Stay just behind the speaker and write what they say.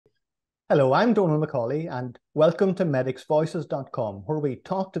Hello, I'm Donal Macaulay, and welcome to medicsvoices.com, where we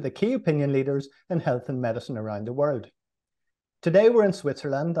talk to the key opinion leaders in health and medicine around the world. Today we're in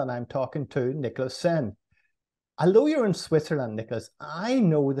Switzerland, and I'm talking to Nicolas Senn. Although you're in Switzerland, Nicolas, I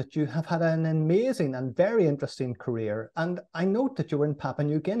know that you have had an amazing and very interesting career, and I note that you were in Papua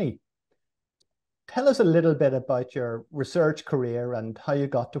New Guinea. Tell us a little bit about your research career and how you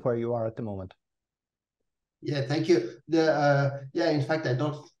got to where you are at the moment. Yeah, thank you. In fact, I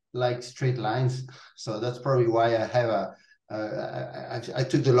don't like straight lines, so that's probably why I have I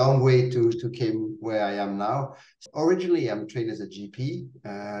took the long way to came where I am now. Originally, I'm trained as a GP,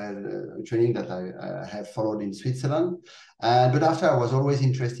 training that I have followed in Switzerland. But after, I was always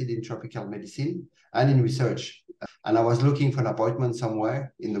interested in tropical medicine and in research. And I was looking for an appointment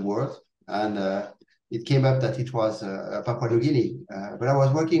somewhere in the world. And it came up that it was Papua New Guinea. But I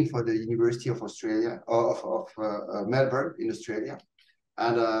was working for the University of Melbourne in Australia.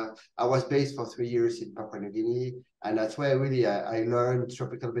 And I was based for 3 years in Papua New Guinea. And that's where really I learned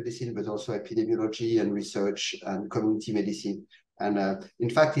tropical medicine, but also epidemiology and research and community medicine. And in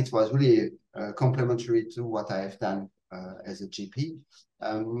fact, it was really complementary to what I have done as a GP.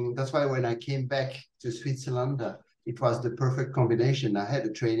 That's why when I came back to Switzerland, it was the perfect combination. I had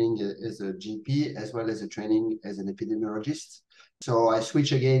a training as a GP as well as a training as an epidemiologist. So I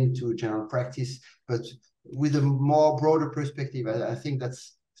switched again to general practice, but with a more broader perspective. I think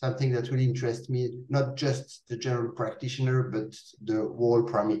that's something that really interests me, not just the general practitioner, but the whole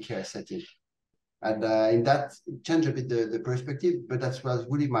primary care setting. And in that, it changed a bit the perspective, but that was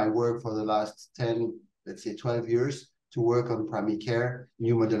really my work for the last 10, let's say 12 years, to work on primary care,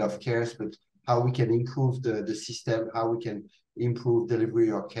 new model of cares, but how we can improve the system, how we can improve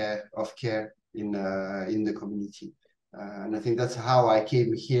delivery of care in the community. And I think that's how I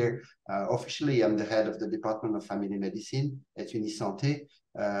came here. Officially, I'm the head of the Department of Family Medicine at Unisanté,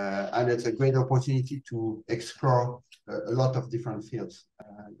 and it's a great opportunity to explore a lot of different fields,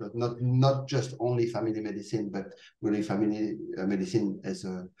 but not just only family medicine, but really family medicine as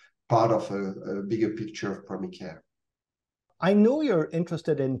a part of a bigger picture of primary care. I know you're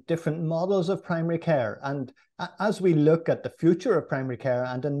interested in different models of primary care, and as we look at the future of primary care,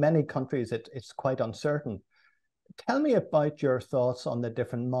 and in many countries it's quite uncertain. Tell me about your thoughts on the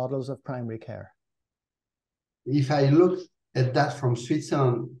different models of primary care. If I look at that from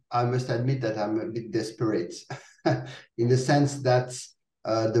Switzerland, I must admit that I'm a bit desperate in the sense that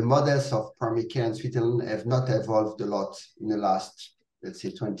the models of primary care in Switzerland have not evolved a lot in the last, let's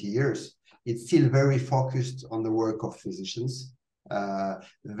say, 20 years. It's still very focused on the work of physicians,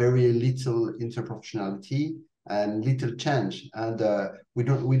 very little interprofessionality and little change. And we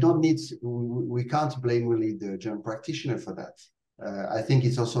can't blame really the general practitioner for that. I think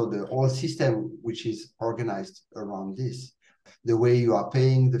it's also the whole system which is organized around this. The way you are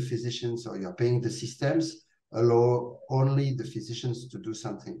paying the physicians or you're paying the systems allow only the physicians to do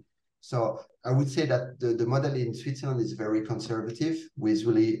something. So I would say that the model in Switzerland is very conservative, with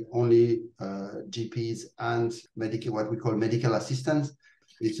really only GPs and what we call medical assistants.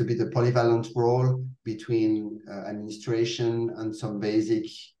 It's a bit a polyvalent role between administration and some basic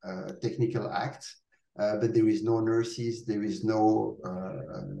technical acts. But there is no nurses, there is no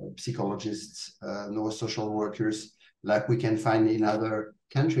psychologists, no social workers like we can find in other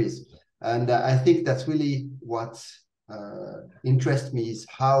countries. And I think that's really what interests me, is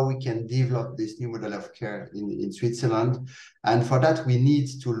how we can develop this new model of care in Switzerland. And for that, we need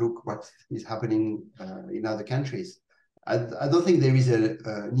to look what is happening in other countries. I don't think there is an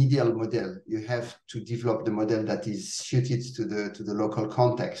ideal model. You have to develop the model that is suited to the local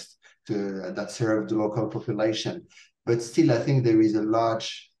context, that serve the local population. But still, I think there is a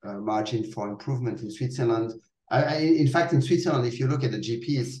large margin for improvement in Switzerland. In fact, in Switzerland, if you look at the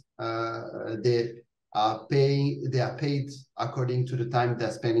GPs, they are paid according to the time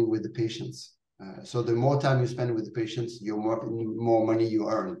they're spending with the patients. So the more time you spend with the patients, the more money you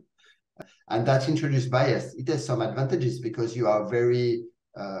earn. And that introduced bias. It has some advantages because you are very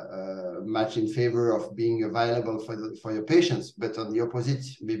much in favor of being available for your patients. But on the opposite,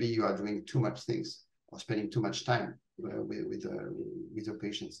 maybe you are doing too much things or spending too much time with your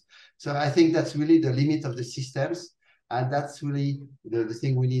patients. So I think that's really the limit of the systems. And that's really the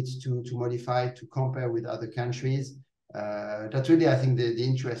thing we need to modify, to compare with other countries. That's really, I think, the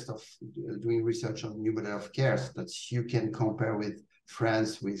interest of doing research on new model of care, so that you can compare with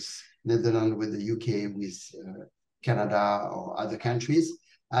France, with Netherlands, with the UK, with Canada or other countries.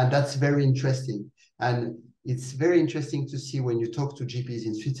 And that's very interesting. And it's very interesting to see when you talk to GPs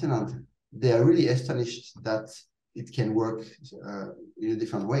in Switzerland, they are really astonished that it can work in a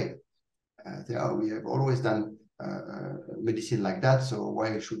different way. We have always done medicine like that. So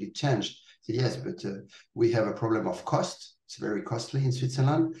why should it change? So yes, but we have a problem of cost. It's very costly in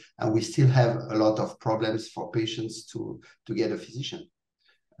Switzerland, and we still have a lot of problems for patients to get a physician.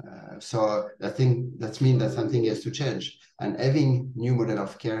 So I think that means that something has to change, and having new model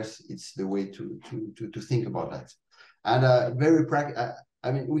of care, it's the way to think about that. And very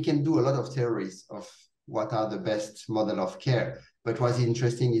I mean, we can do a lot of theories of what are the best model of care, but what's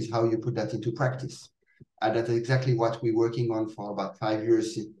interesting is how you put that into practice. And that's exactly what we're working on for about 5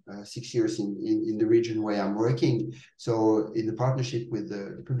 years, 6 years in the region where I'm working. So in the partnership with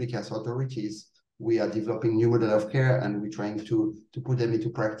the public health authorities, we are developing new model of care, and we're trying to put them into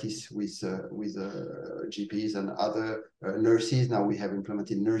practice with GPs and other nurses. Now we have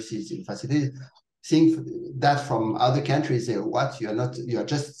implemented nurses in facilities. Think that from other countries, say, what, you are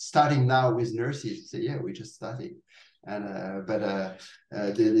just starting now with nurses. Say, yeah, we're just starting. And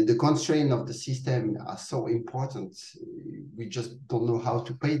the constraint of the system are so important. We just don't know how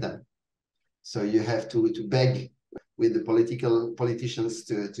to pay them. So you have to beg with the politicians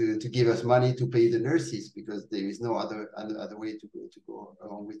to give us money to pay the nurses, because there is no other way to go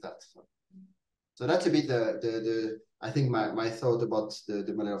along with that. So that's a bit I think my thought about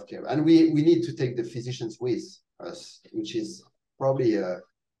the model of care. And we need to take the physicians with us, which is probably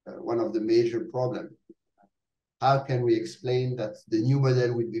one of the major problems. How can we explain that the new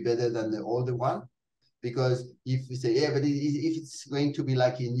model would be better than the older one? Because if we say, yeah, but if it's going to be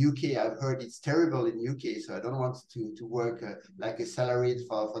like in UK, I've heard it's terrible in UK, so I don't want to work like a salaried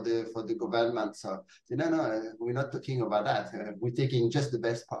for the government. So no, we're not talking about that. We're taking just the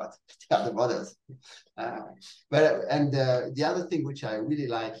best part, the other models. The other thing which I really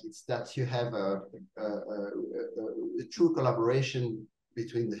like is that you have a true collaboration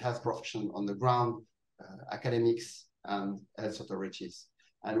between the health profession on the ground, academics and health authorities.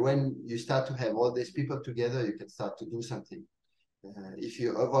 And when you start to have all these people together, you can start to do something. If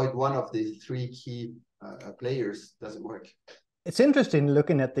you avoid one of the three key players, it doesn't work. It's interesting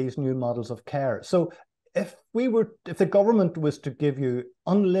looking at these new models of care. So if the government was to give you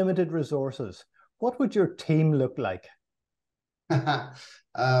unlimited resources, what would your team look like?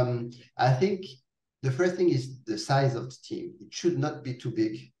 I think the first thing is the size of the team. It should not be too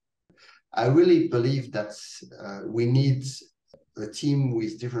big. I really believe that we need a team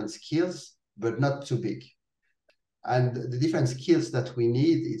with different skills, but not too big. And the different skills that we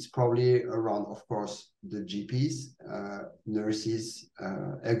need, it's probably around, of course, the GPs, nurses,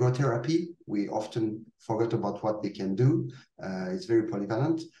 ergotherapy. We often forget about what they can do. It's very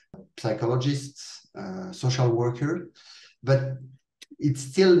polyvalent. Psychologists, social worker, but it's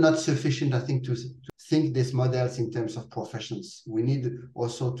still not sufficient, I think, to think these models in terms of professions. We need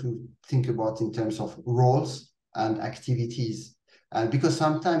also to think about in terms of roles and activities. Because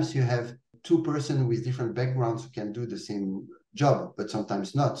sometimes you have two persons with different backgrounds who can do the same job, but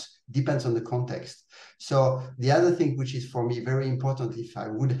sometimes not. Depends on the context. So the other thing which is for me very important if I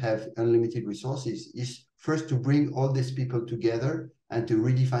would have unlimited resources is first to bring all these people together and to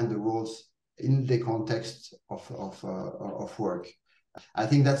redefine the roles in the context of work. I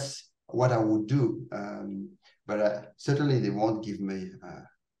think that's what I would do. But certainly they won't give me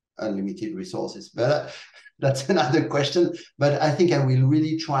unlimited resources. But that's another question. But I think I will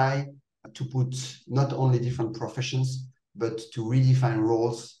really try to put not only different professions, but to redefine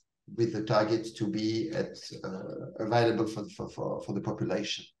roles with the target to be available for the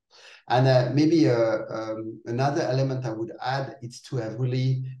population. And maybe another element I would add is to have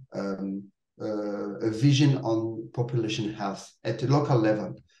really a vision on population health at the local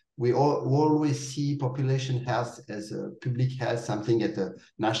level. We always see population health as a public health, something at a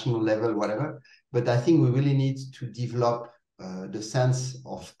national level, whatever. But I think we really need to develop the sense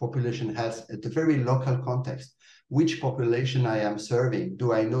of population health at a very local context. Which population I am serving?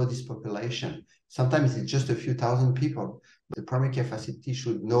 Do I know this population? Sometimes it's just a few thousand people. The primary care facility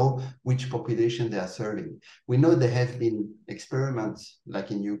should know which population they are serving. We know there have been experiments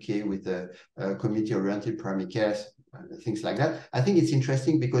like in UK with the community-oriented primary care, things like that. I think it's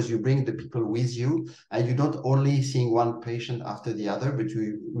interesting because you bring the people with you and you're not only seeing one patient after the other, but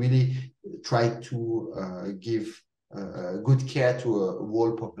you really try to give good care to a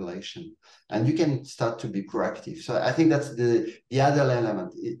whole population, and you can start to be proactive. So I think that's the other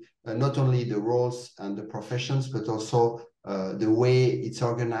element, not only the roles and the professions, but also the way it's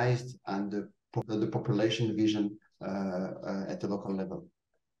organized and the population vision at the local level.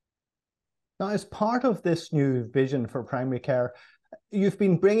 Now, as part of this new vision for primary care, you've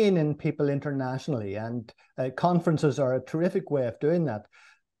been bringing in people internationally, and conferences are a terrific way of doing that.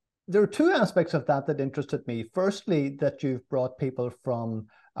 There are two aspects of that interested me. Firstly, that you've brought people from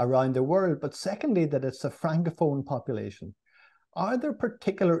around the world, but secondly, that it's a Francophone population. Are there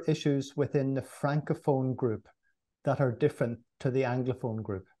particular issues within the Francophone group that are different to the Anglophone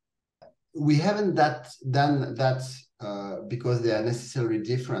group? We haven't done that because they are necessarily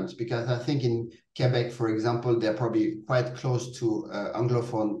different, because I think in Quebec, for example, they're probably quite close to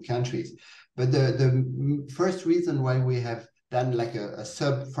Anglophone countries. But the first reason why we have done like a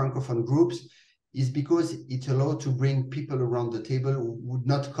sub-Francophone groups is because it allowed to bring people around the table who would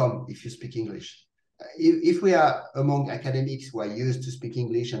not come if you speak English. If we are among academics who are used to speak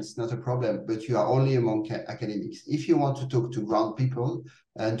English, and it's not a problem, but you are only among academics. If you want to talk to ground people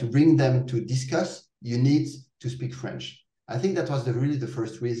and to bring them to discuss, you need to speak French. I think that was really the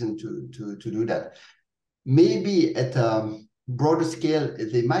first reason to do that. Maybe at a broader scale,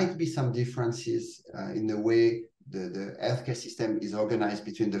 there might be some differences in the way the healthcare system is organized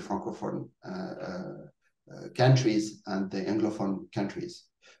between the Francophone countries and the Anglophone countries.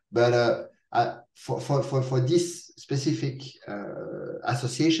 But for this specific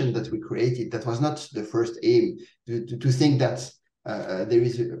association that we created, that was not the first aim to think that there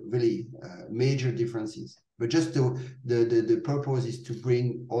is really major differences, but just the purpose is to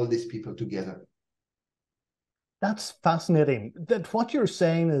bring all these people together. That's fascinating. That what you're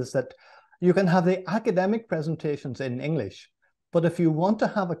saying is that you can have the academic presentations in English, but if you want to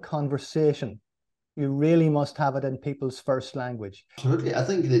have a conversation, you really must have it in people's first language. Absolutely. I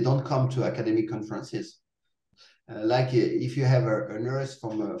think they don't come to academic conferences. Like if you have a nurse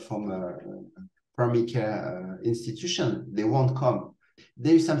from a primary care institution, they won't come.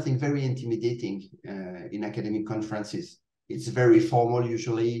 There is something very intimidating in academic conferences. It's very formal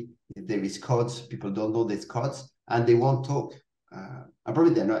usually. There is codes. People don't know these codes, and they won't talk. And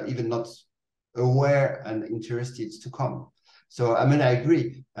probably they're not aware and interested to come. So, I mean, I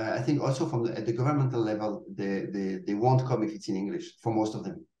agree. I think also at the governmental level, they won't come if it's in English for most of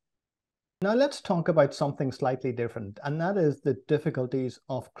them. Now let's talk about something slightly different, and that is the difficulties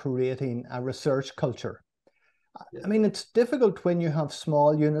of creating a research culture. Yeah. I mean, it's difficult when you have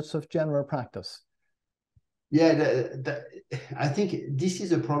small units of general practice. Yeah, I think this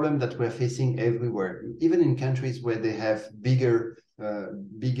is a problem that we're facing everywhere, even in countries where they have bigger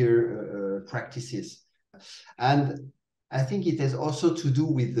practices. And I think it has also to do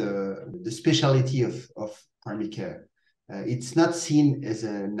with the specialty of primary care. It's not seen as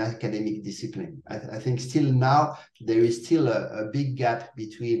an academic discipline. I think still now there is still a big gap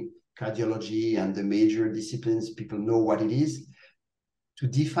between cardiology and the major disciplines. People know what it is. To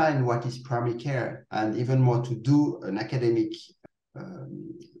define what is primary care, and even more to do an academic,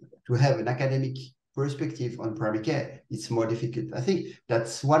 to have an academic perspective on primary care, it's more difficult. I think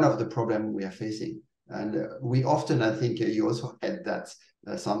that's one of the problems we are facing. And we often, I think you also had that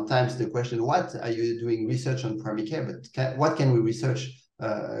sometimes the question, what are you doing research on primary care? But what can we research?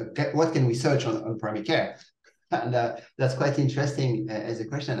 What can we search on primary care? And that's quite interesting as a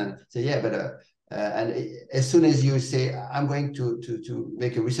question. And so, yeah, but and as soon as you say, I'm going to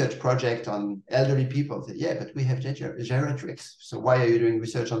make a research project on elderly people, say, yeah, but we have geriatrics. So why are you doing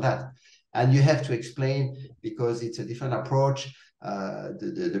research on that? And you have to explain because it's a different approach.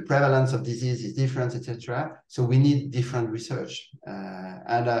 The prevalence of disease is different, etc. So we need different research.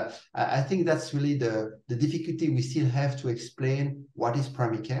 I think that's really the difficulty we still have to explain what is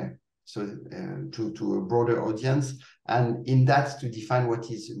primary care. So to a broader audience, and in that to define what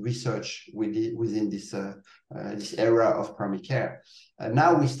is research within this era of primary care.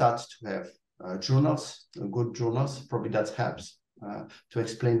 Now we start to have journals, good journals. Probably that helps to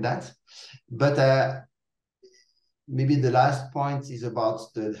explain that. But maybe the last point is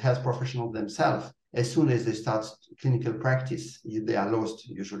about the health professionals themselves. As soon as they start clinical practice, they are lost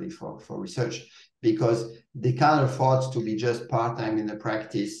usually for research, because they can't afford to be just part-time in the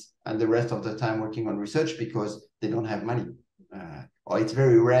practice and the rest of the time working on research because they don't have money. Or it's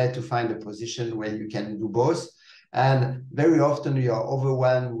very rare to find a position where you can do both. And very often you are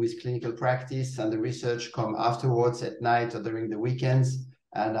overwhelmed with clinical practice and the research come afterwards at night or during the weekends.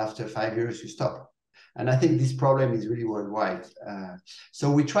 And after 5 years, you stop. And I think this problem is really worldwide.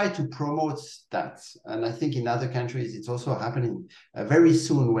 So we try to promote that. And I think in other countries, it's also happening very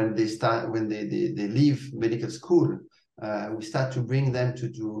soon when they leave medical school. We start to bring them to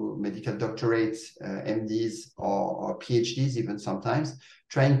do medical doctorates, MDs or PhDs even sometimes,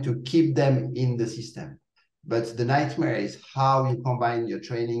 trying to keep them in the system. But the nightmare is how you combine your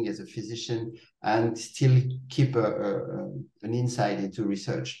training as a physician and still keep an insight into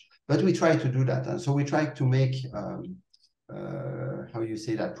research. But we try to do that. And so we try to make, how you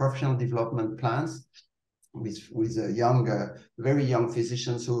say that, professional development plans with very young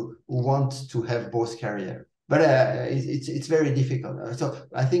physicians who want to have both career. But it's very difficult. So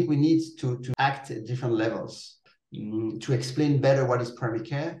I think we need to act at different levels to explain better what is primary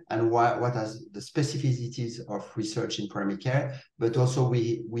care and what are the specificities of research in primary care. But also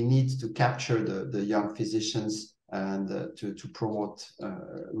we need to capture the young physicians and to promote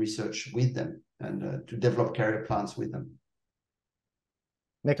research with them and to develop career plans with them.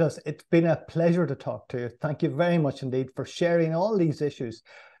 Nicolas, it's been a pleasure to talk to you. Thank you very much indeed for sharing all these issues.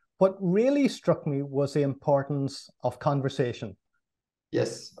 What really struck me was the importance of conversation.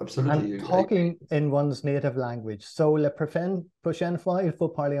 Yes, absolutely. And talking in one's native language. So, la prochaine fois, il faut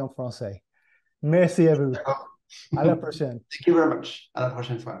parler en français. Merci à vous. À la prochaine. Thank you very much. À la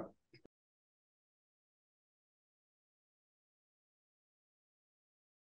prochaine fois.